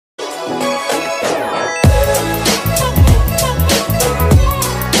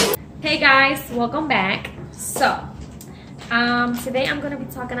welcome back. So today I'm going to be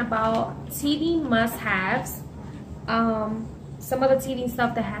talking about teething must-haves, some of the teething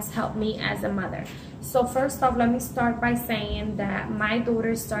stuff that has helped me as a mother. So first off, let me start by saying that my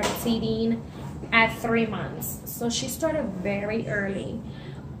daughter started teething at 3 months, so she started very early,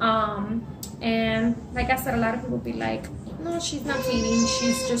 and like I said, a lot of people be like, no, she's not teething,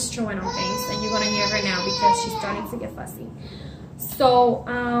 she's just chewing on things, and you're gonna hear her now because she's starting to get fussy. So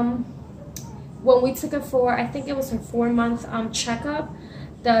when we took her for, I think it was her 4-month checkup,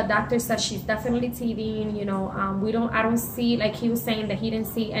 the doctor said she's definitely teething. You know, I don't see, like he was saying that he didn't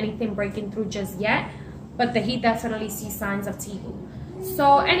see anything breaking through just yet, but that he definitely sees signs of teething.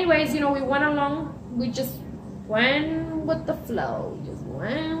 So anyways, you know, we went along, we just went with the flow,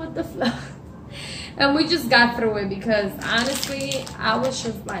 and we just got through it, because honestly I was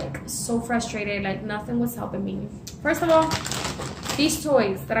just like so frustrated, like nothing was helping me. First of all, these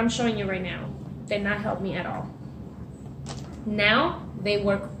toys that I'm showing you right now did not help me at all. Now they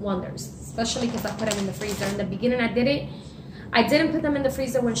work wonders, especially because I put them in the freezer. In the beginning I didn't put them in the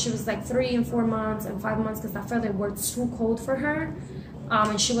freezer when she was like 3 and 4 months and 5 months, because I felt they were too cold for her,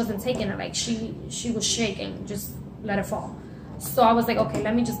 and she wasn't taking it. Like she was shaking, just let it fall. So I was like, okay,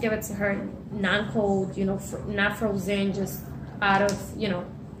 let me just give it to her non-cold, you know, not frozen, just out of, you know,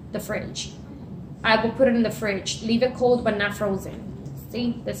 the fridge. I will put it in the fridge, leave it cold but not frozen.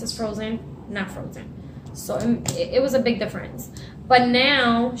 See, this is frozen, not frozen. So it was a big difference. But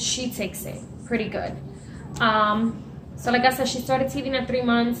now she takes it pretty good. So like I said, she started teething at 3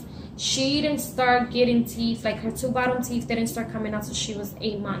 months. She didn't start getting teeth, like her 2 bottom teeth didn't start coming out until she was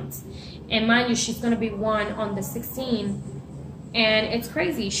 8 months. And mind you, she's gonna be 1 on the 16th. And it's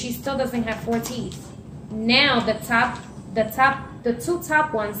crazy, she still doesn't have 4 teeth. Now the 2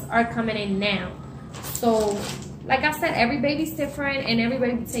 top ones are coming in now. So like I said, every baby's different and every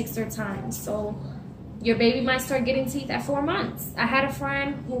baby takes their time. So your baby might start getting teeth at 4 months. I had a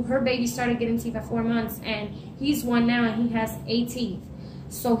friend who her baby started getting teeth at 4 months, and he's 1 now and he has 8 teeth.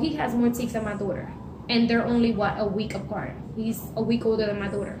 So he has more teeth than my daughter, and they're only what, a week apart. He's a week older than my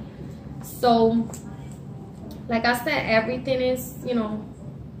daughter. So like I said, everything is, you know,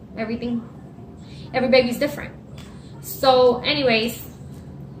 every baby's different. So anyways,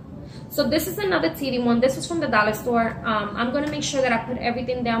 so this is another teething one. This was from the dollar store. I'm gonna make sure that I put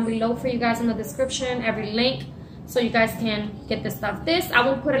everything down below for you guys in the description, every link, so you guys can get this stuff. This, I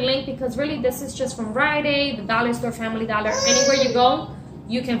won't put a link because really this is just from Rite Aid, the dollar store, Family Dollar, anywhere you go,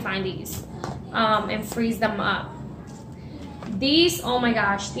 you can find these and freeze them up. These, oh my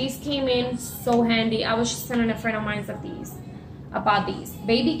gosh, these came in so handy. I was just telling a friend of mine about these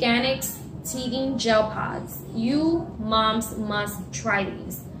Babyganics Teething Gel Pods. You moms must try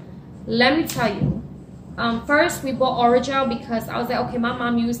these. Let me tell you, first we bought Orajel because I was like, okay, my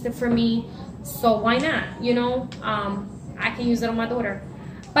mom used it for me, so why not? You know, I can use it on my daughter.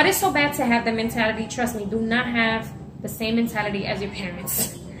 But it's so bad to have the mentality. Trust me, do not have the same mentality as your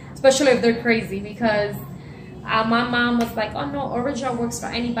parents, especially if they're crazy, because my mom was like, oh no, Orajel works for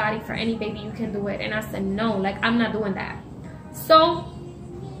anybody, for any baby, you can do it. And I said, no, like I'm not doing that. So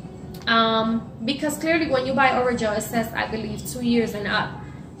because clearly when you buy Orajel, it says, I believe, 2 years and up.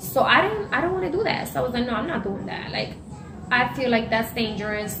 So I don't want to do that. So I was like, no, I'm not doing that. Like, I feel like that's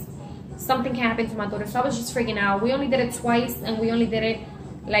dangerous. Something can happen to my daughter. So I was just freaking out. We only did it twice, and we only did it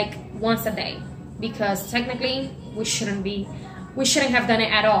like once a day, because technically we shouldn't have done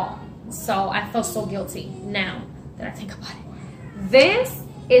it at all. So I felt so guilty now that I think about it. This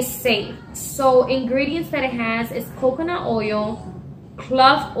is safe. So ingredients that it has is coconut oil,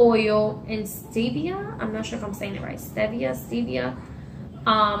 clove oil, and stevia. I'm not sure if I'm saying it right. Stevia.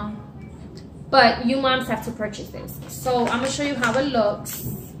 But you moms have to purchase this. So I'm gonna show you how it looks.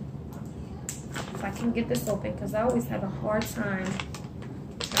 If I can get this open, because I always have a hard time.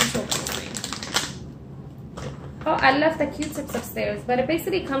 Oh, I left the Q-tips upstairs, but it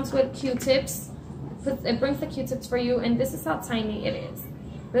basically comes with Q-tips. It brings the Q-tips for you, and this is how tiny it is.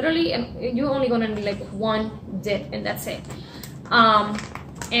 Literally, you're only gonna need like 1 dip, and that's it.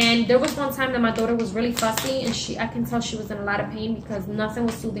 And there was one time that my daughter was really fussy, and I can tell she was in a lot of pain because nothing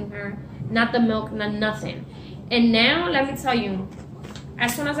was soothing her, not the milk, not nothing. And now, let me tell you,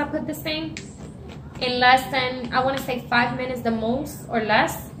 as soon as I put this thing, in less than, I want to say 5 minutes the most or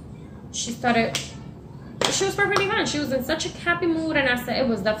less, she was perfectly fine. She was in such a happy mood, and I said it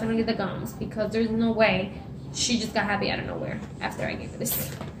was definitely the gums, because there's no way she just got happy out of nowhere after I gave her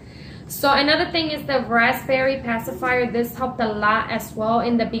this. So another thing is the raspberry pacifier. This helped a lot as well.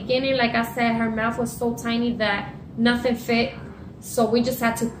 In the beginning, like I said, her mouth was so tiny that nothing fit. So we just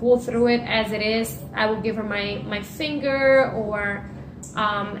had to pull through it as it is. I would give her my finger or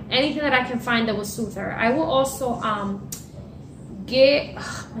anything that I can find that will soothe her. I will also get,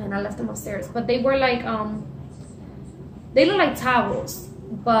 oh man, I left them upstairs, but they were like they look like towels,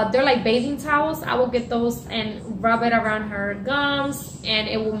 but they're like bathing towels. I will get those and rub it around her gums, and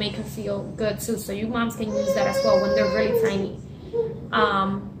it will make her feel good too. So you moms can use that as well when they're really tiny.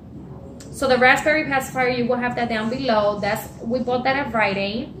 So the raspberry pacifier, you will have that down below. We bought that at Rite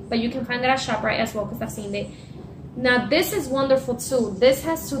Aid, but you can find it at ShopRite as well because I've seen it. Now this is wonderful too. This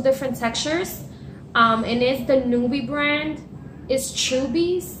has 2 different textures, and it's the Nuby brand. It's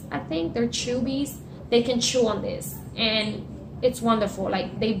chewies, I think they're chewies. They can chew on this, and it's wonderful.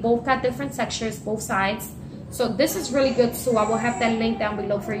 Like, they both got different textures, both sides. So this is really good too. I will have that link down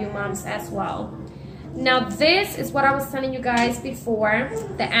below for you moms as well. Now this is what I was telling you guys before,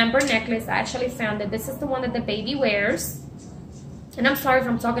 the amber necklace. I actually found it. This is the one that the baby wears. And I'm sorry if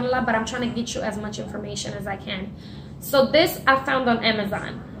I'm talking a lot, but I'm trying to get you as much information as I can. So this I found on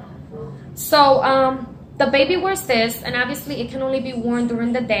Amazon. So the baby wears this, and obviously it can only be worn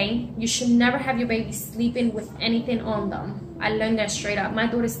during the day. You should never have your baby sleeping with anything on them. I learned that straight up. My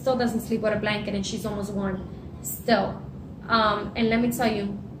daughter still doesn't sleep with a blanket, and she's almost 1 still. And let me tell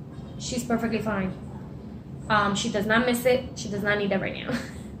you, she's perfectly fine. She does not miss it. She does not need it right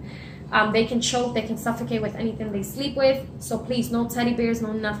now. They can choke, they can suffocate with anything they sleep with. So please, no teddy bears,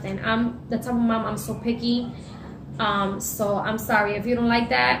 no nothing. I'm the type of mom, I'm so picky. So I'm sorry if you don't like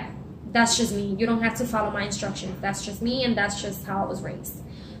that. That's just me. You don't have to follow my instructions. That's just me, and that's just how I was raised.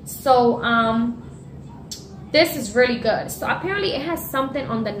 So this is really good. So apparently it has something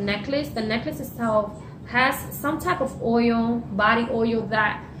on the necklace. The necklace itself has some type of oil, body oil,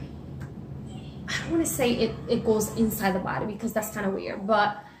 that I don't want to say it goes inside the body because that's kind of weird,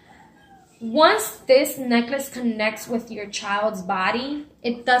 but once this necklace connects with your child's body,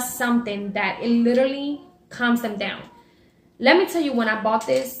 it does something that it literally calms them down. Let me tell you, when I bought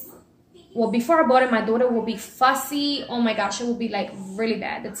this, well, before I bought it, my daughter will be fussy. Oh my gosh, it will be like really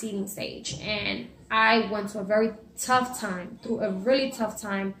bad, the teething stage. And I went to a very tough time, through a really tough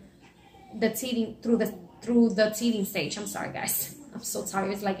time, through the teething stage. I'm sorry, guys. I'm so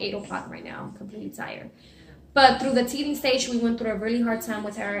tired. It's like 8 o'clock right now. I'm completely tired. But through the teething stage, we went through a really hard time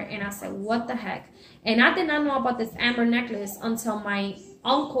with her. And I said, what the heck? And I did not know about this amber necklace until my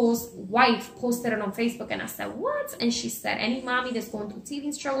uncle's wife posted it on Facebook. And I said, what? And she said, any mommy that's going through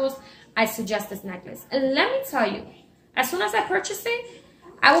teething struggles, I suggest this necklace. And let me tell you, as soon as I purchased it,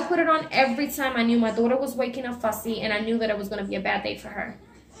 I would put it on every time I knew my daughter was waking up fussy and I knew that it was going to be a bad day for her.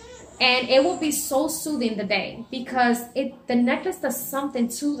 And it will be so soothing the day, because the necklace does something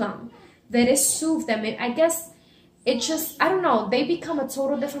to them that it soothes them. I guess it just, I don't know, they become a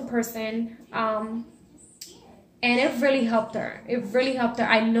total different person. And it really helped her. It really helped her.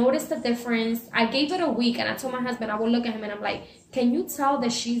 I noticed the difference. I gave it a week, and I told my husband, I would look at him and I'm like, can you tell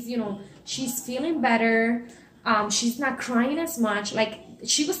that she's, you know, she's feeling better? She's not crying as much. Like,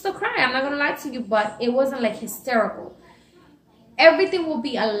 she was still crying, I'm not gonna lie to you, but it wasn't like hysterical. Everything will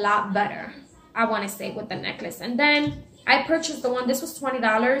be a lot better, I want to say, with the necklace. And then I purchased the one, this was $20.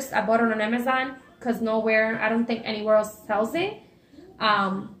 I bought it on Amazon because nowhere, I don't think anywhere else sells it.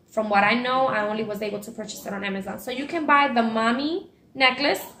 From what I know, I only was able to purchase it on Amazon. So you can buy the mommy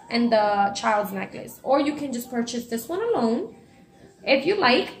necklace and the child's necklace, or you can just purchase this one alone if you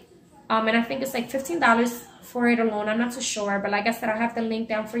like. And I think it's like $15 for it alone. I'm not too sure, but like I said, I'll have the link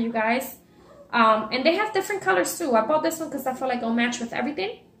down for you guys. And they have different colors too. I bought this one because I feel like it'll match with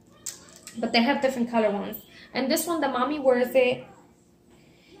everything, but they have different color ones. And this one, the mommy wears it,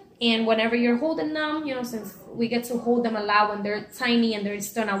 and whenever you're holding them, you know, since we get to hold them a lot when they're tiny and they're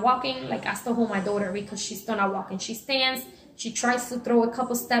still not walking, like I still hold my daughter because she's still not walking. She stands, she tries to throw a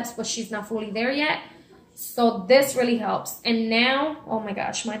couple steps, but she's not fully there yet. So this really helps. And now, oh my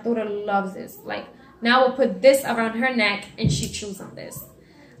gosh, my daughter loves this. Like, now we'll put this around her neck and she chews on this.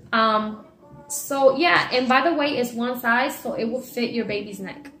 So yeah, and by the way, it's one size, so it will fit your baby's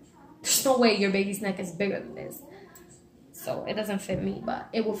neck. There's no way your baby's neck is bigger than this. So it doesn't fit me, but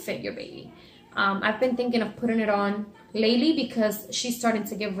it will fit your baby. I've been thinking of putting it on lately because she's starting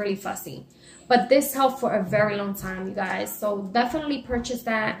to get really fussy. But this helped for a very long time, you guys. So definitely purchase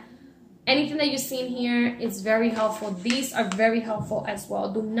that. Anything that you see in here is very helpful. These are very helpful as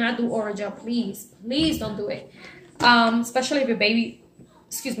well. Do not do Orajel, please. Please don't do it. Especially if your baby,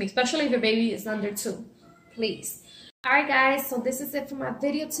 especially if your baby is under 2. Please. Alright guys, so this is it for my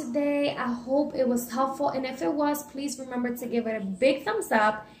video today. I hope it was helpful, and if it was, please remember to give it a big thumbs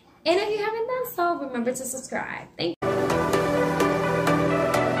up. And if you haven't done so, remember to subscribe. Thank you.